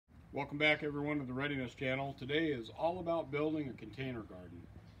Welcome back everyone to the Readiness channel. Today is all about building a container garden.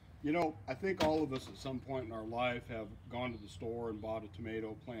 You know, I think all of us at some point in our life have gone to the store and bought a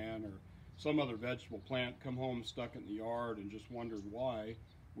tomato plant or some other vegetable plant, come home, stuck it in the yard, and just wondered why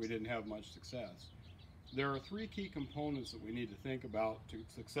we didn't have much success. There are three key components that we need to think about to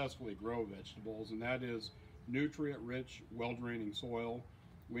successfully grow vegetables, and that is nutrient-rich, well-draining soil.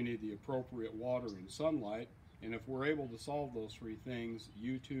 We need the appropriate water and sunlight. And if we're able to solve those three things,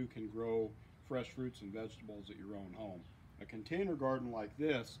 you too can grow fresh fruits and vegetables at your own home. A container garden like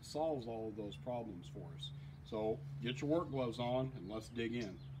this solves all of those problems for us. So get your work gloves on and let's dig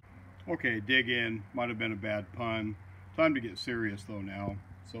in. Okay, dig in might have been a bad pun. Time to get serious though now.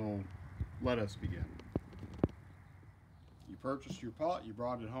 So let us begin. You purchased your pot, you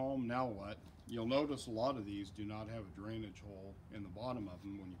brought it home, now what? You'll notice a lot of these do not have a drainage hole in the bottom of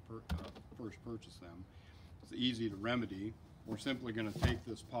them when you first purchase them. It's easy to remedy. We're simply going to take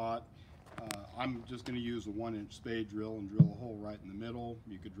this pot. I'm just going to use a 1-inch spade drill and drill a hole right in the middle.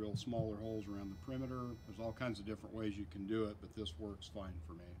 You could drill smaller holes around the perimeter. There's all kinds of different ways you can do it, but this works fine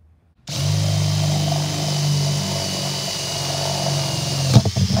for me.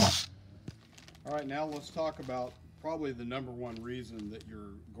 All right, now let's talk about probably the number one reason that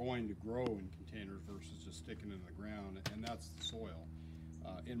you're going to grow in containers versus just sticking it in the ground, and that's the soil.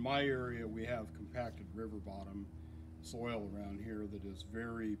 In my area, we have compacted river bottom soil around here that is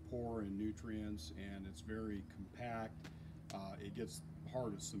very poor in nutrients and it's very compact. It gets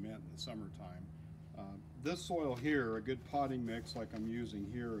hard as cement in the summertime. This soil here, a good potting mix like I'm using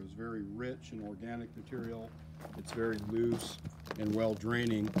here, is very rich in organic material. It's very loose and well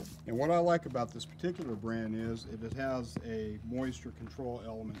draining. And what I like about this particular brand is it has a moisture control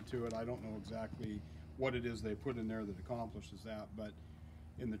element to it. I don't know exactly what it is they put in there that accomplishes that, but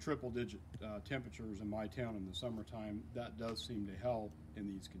in the triple-digit temperatures in my town in the summertime, that does seem to help in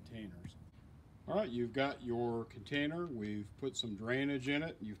these containers. All right, you've got your container. We've put some drainage in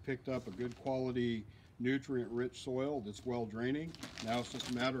it. You've picked up a good quality, nutrient-rich soil that's well draining. Now it's just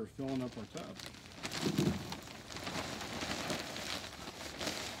a matter of filling up our tub.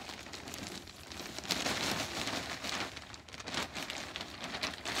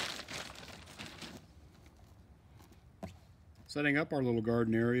 Setting up our little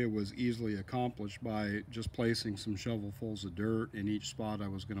garden area was easily accomplished by just placing some shovelfuls of dirt in each spot I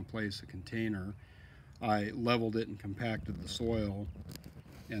was going to place a container. I leveled it and compacted the soil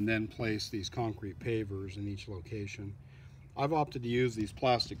and then placed these concrete pavers in each location. I've opted to use these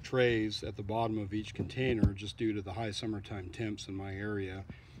plastic trays at the bottom of each container just due to the high summertime temps in my area.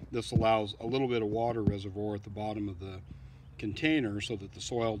 This allows a little bit of water reservoir at the bottom of the container so that the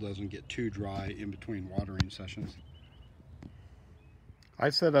soil doesn't get too dry in between watering sessions. I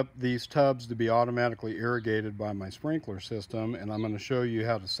set up these tubs to be automatically irrigated by my sprinkler system, and I'm going to show you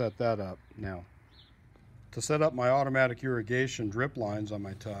how to set that up now. To set up my automatic irrigation drip lines on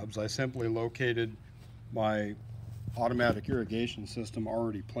my tubs, I simply located my automatic irrigation system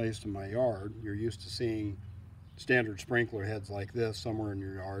already placed in my yard. You're used to seeing standard sprinkler heads like this somewhere in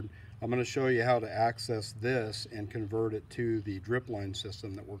your yard. I'm going to show you how to access this and convert it to the drip line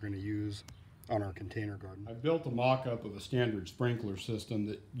system that we're going to use on our container garden. I built a mock-up of a standard sprinkler system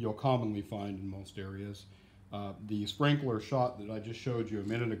that you'll commonly find in most areas. The sprinkler shot that I just showed you a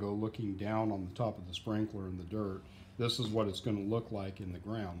minute ago, looking down on the top of the sprinkler in the dirt, this is what it's going to look like in the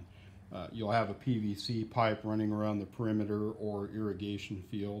ground. You'll have a PVC pipe running around the perimeter or irrigation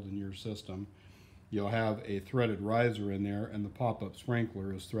field in your system. You'll have a threaded riser in there, and the pop-up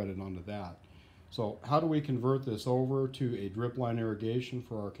sprinkler is threaded onto that. So how do we convert this over to a drip line irrigation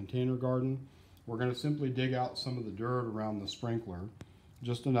for our container garden? We're going to simply dig out some of the dirt around the sprinkler,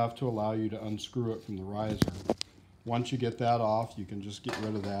 just enough to allow you to unscrew it from the riser. Once you get that off, you can just get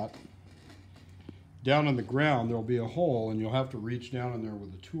rid of that. Down on the ground, there'll be a hole, and you'll have to reach down in there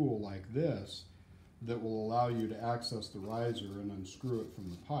with a tool like this that will allow you to access the riser and unscrew it from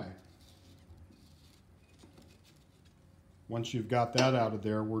the pipe. Once you've got that out of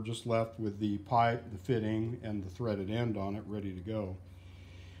there, we're just left with the pipe, the fitting, and the threaded end on it ready to go.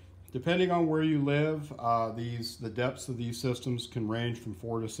 Depending on where you live, the depths of these systems can range from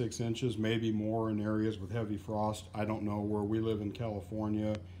 4 to 6 inches, maybe more in areas with heavy frost. I don't know. Where we live in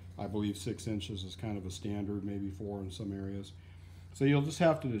California, I believe 6 inches is kind of a standard, maybe 4 in some areas. So you'll just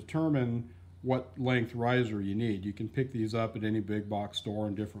have to determine what length riser you need. You can pick these up at any big box store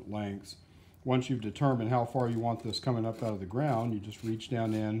in different lengths. Once you've determined how far you want this coming up out of the ground, you just reach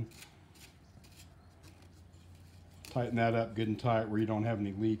down in, tighten that up good and tight where you don't have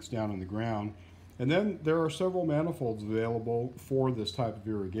any leaks down in the ground. And then there are several manifolds available for this type of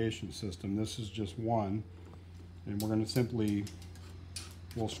irrigation system. This is just one, and we're going to simply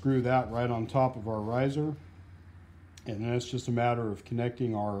We'll screw that right on top of our riser, and then it's just a matter of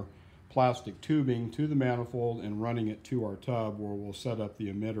connecting our plastic tubing to the manifold and running it to our tub, where we'll set up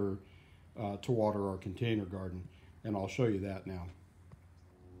the emitter to water our container garden, and I'll show you that now.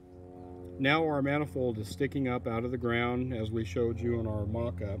 Now our manifold is sticking up out of the ground as we showed you in our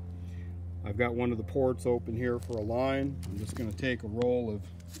mock-up. I've got one of the ports open here for a line. I'm just going to take a roll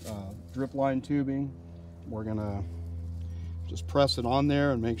of drip line tubing. We're going to just press it on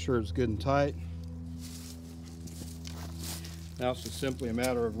there and make sure it's good and tight. Now it's just simply a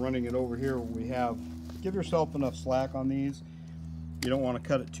matter of running it over here where we have, give yourself enough slack on these. You don't want to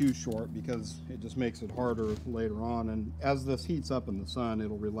cut it too short because it just makes it harder later on, and as this heats up in the sun,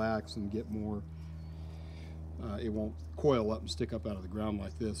 it'll relax and get more, it won't coil up and stick up out of the ground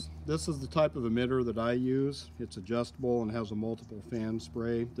like this. This is the type of emitter that I use. It's adjustable and has a multiple fan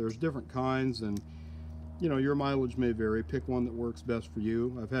spray. There's different kinds, and you know, your mileage may vary. Pick one that works best for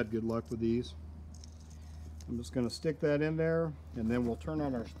you. I've had good luck with these. I'm just going to stick that in there, and then we'll turn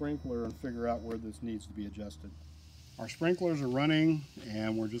on our sprinkler and figure out where this needs to be adjusted. Our sprinklers are running,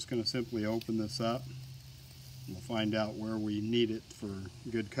 and we're just going to simply open this up. We'll find out where we need it for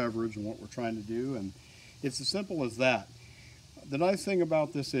good coverage and what we're trying to do, and it's as simple as that. The nice thing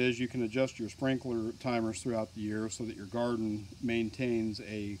about this is you can adjust your sprinkler timers throughout the year so that your garden maintains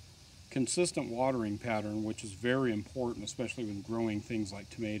a consistent watering pattern, which is very important, especially when growing things like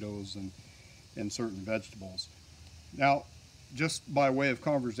tomatoes and certain vegetables. Now, just by way of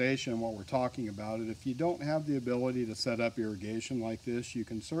conversation while we're talking about it, if you don't have the ability to set up irrigation like this, you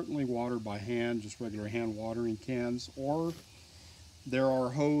can certainly water by hand, just regular hand watering cans, or there are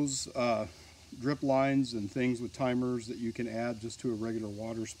hose drip lines and things with timers that you can add just to a regular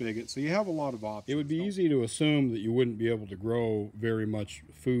water spigot. So you have a lot of options. It would be easy to assume that you wouldn't be able to grow very much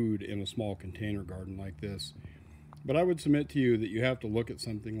food in a small container garden like this. But I would submit to you that you have to look at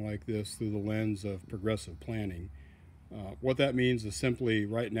something like this through the lens of progressive planting. What that means is simply,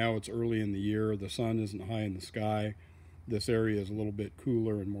 right now it's early in the year, the sun isn't high in the sky, this area is a little bit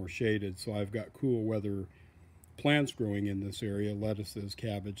cooler and more shaded, so I've got cool weather plants growing in this area, lettuces,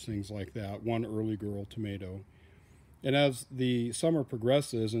 cabbage, things like that, one early girl tomato. And as the summer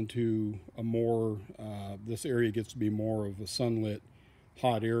progresses into a more, this area gets to be more of a sunlit,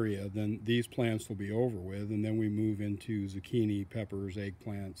 hot area, then these plants will be over with, and then we move into zucchini, peppers,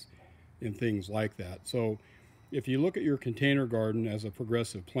 eggplants, and things like that. So if you look at your container garden as a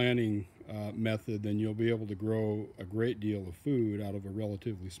progressive planting method, then you'll be able to grow a great deal of food out of a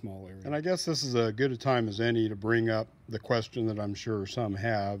relatively small area. And I guess this is as good a time as any to bring up the question that I'm sure some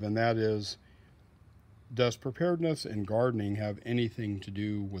have, and that is, does preparedness and gardening have anything to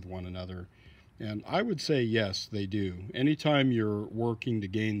do with one another? And I would say yes, they do. Anytime you're working to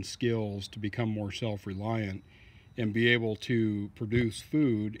gain skills to become more self-reliant and be able to produce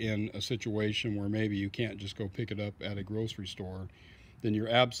food in a situation where maybe you can't just go pick it up at a grocery store, then you're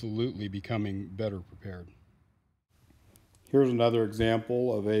absolutely becoming better prepared. Here's another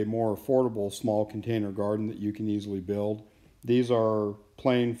example of a more affordable small container garden that you can easily build. These are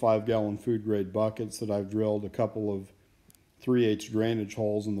plain 5-gallon food grade buckets that I've drilled a couple of 3/8 drainage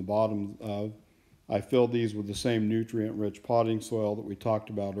holes in the bottom of. I filled these with the same nutrient-rich potting soil that we talked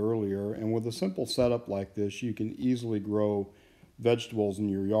about earlier, and with a simple setup like this, you can easily grow vegetables in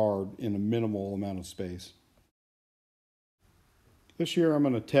your yard in a minimal amount of space. This year I'm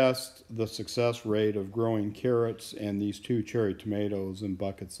going to test the success rate of growing carrots and these 2 cherry tomatoes in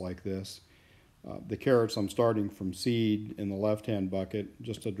buckets like this. The carrots I'm starting from seed in the left-hand bucket,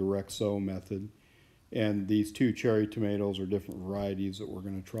 just a direct sow method. And these 2 cherry tomatoes are different varieties that we're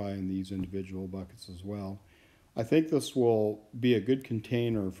going to try in these individual buckets as well. I think this will be a good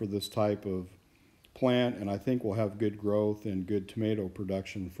container for this type of plant, and I think we'll have good growth and good tomato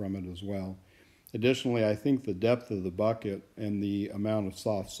production from it as well. Additionally, I think the depth of the bucket and the amount of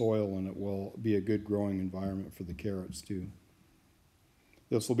soft soil in it will be a good growing environment for the carrots too.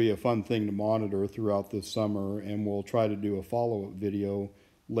 This will be a fun thing to monitor throughout this summer, and we'll try to do a follow-up video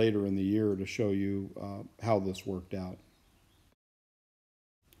later in the year to show you how this worked out.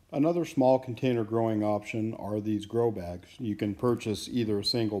 Another small container growing option are these grow bags. You can purchase either a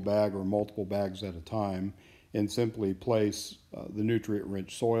single bag or multiple bags at a time and simply place the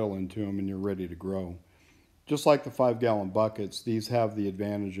nutrient-rich soil into them and you're ready to grow. Just like the 5-gallon buckets, these have the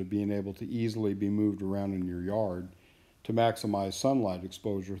advantage of being able to easily be moved around in your yard to maximize sunlight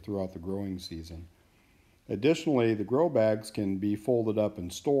exposure throughout the growing season. Additionally, the grow bags can be folded up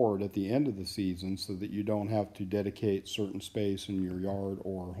and stored at the end of the season so that you don't have to dedicate certain space in your yard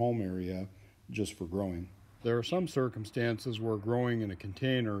or home area just for growing. There are some circumstances where growing in a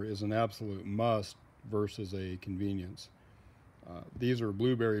container is an absolute must versus a convenience. These are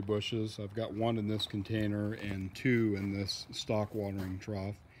blueberry bushes. I've got one in this container and two in this stock watering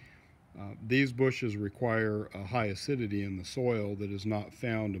trough. These bushes require a high acidity in the soil that is not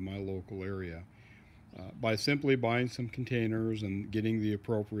found in my local area. By simply buying some containers and getting the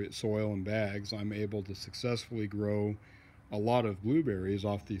appropriate soil and bags, I'm able to successfully grow a lot of blueberries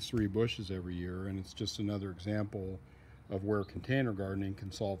off these 3 bushes every year, and it's just another example of where container gardening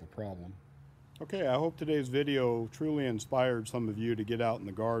can solve a problem. Okay, I hope today's video truly inspired some of you to get out in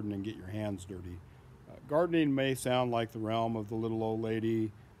the garden and get your hands dirty. Gardening may sound like the realm of the little old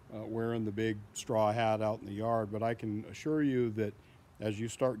lady wearing the big straw hat out in the yard, but I can assure you that as you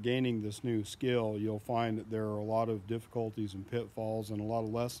start gaining this new skill, you'll find that there are a lot of difficulties and pitfalls and a lot of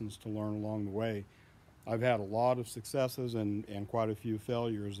lessons to learn along the way. I've had a lot of successes and quite a few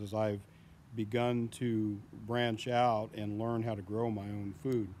failures as I've begun to branch out and learn how to grow my own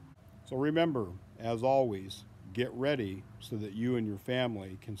food. So remember, as always, get ready so that you and your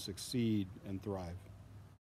family can succeed and thrive.